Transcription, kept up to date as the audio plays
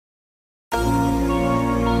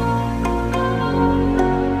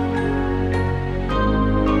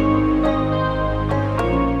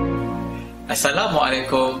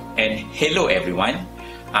Assalamualaikum and hello everyone.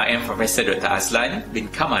 I am Professor Dr. Azlan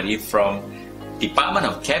bin Kamari from Department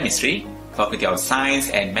of Chemistry, Faculty of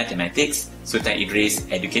Science and Mathematics, Sultan Idris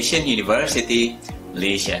Education University,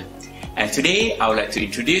 Malaysia. And today I would like to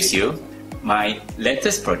introduce you my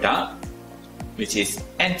latest product, which is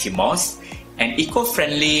AntiMosq, an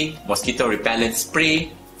eco-friendly mosquito repellent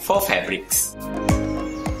spray for fabrics.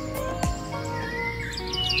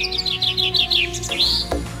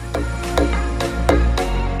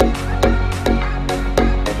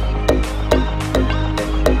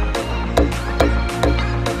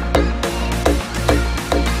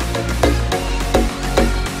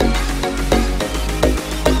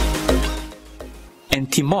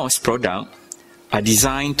 AntiMosq products are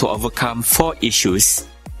designed to overcome 4 issues.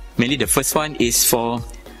 Mainly the first one is for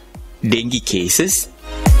dengue cases.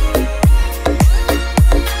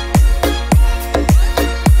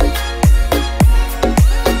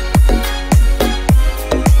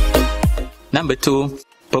 Number 2,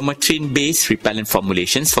 permethrin-based repellent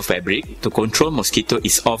formulations for fabric to control mosquito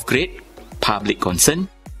is of great public concern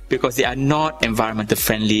because they are not environmental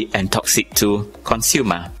friendly and toxic to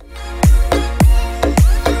consumer.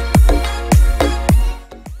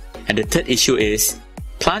 And the third issue is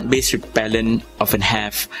plant-based repellent often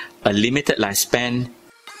have a limited lifespan.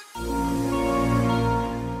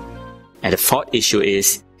 And the fourth issue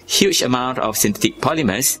is huge amount of synthetic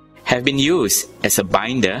polymers have been used as a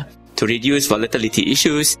binder to reduce volatility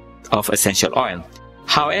issues of essential oil.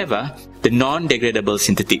 However, the non-degradable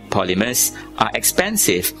synthetic polymers are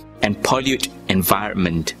expensive and pollute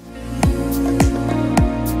environment.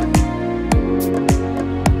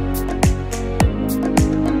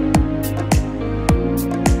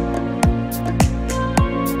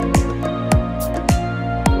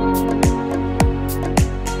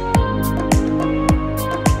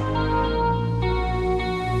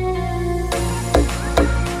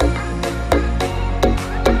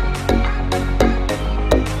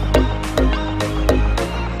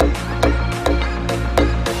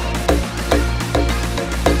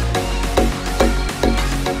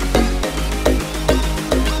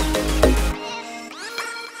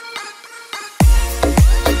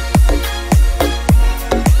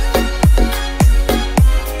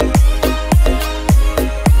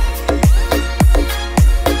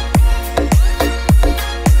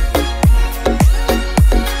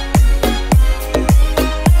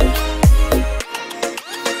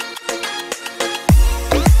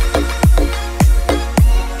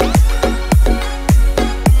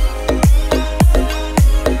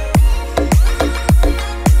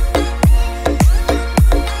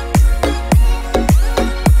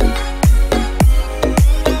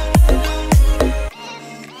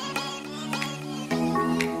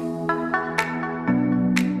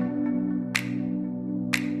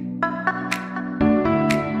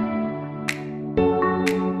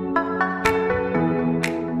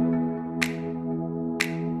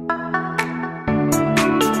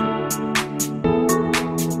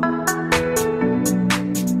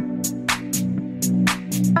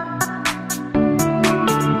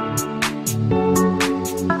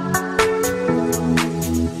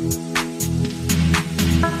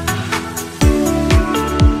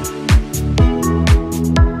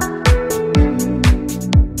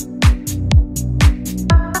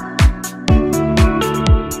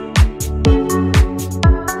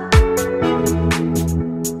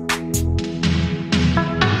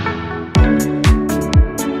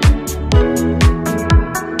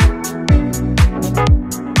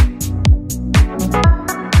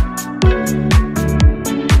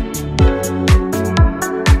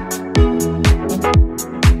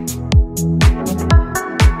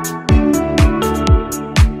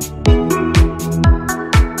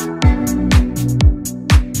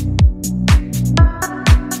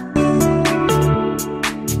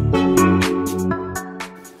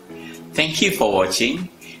 Thank you for watching.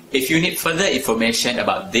 If you need further information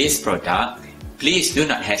about this product, please do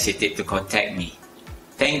not hesitate to contact me.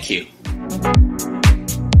 Thank you.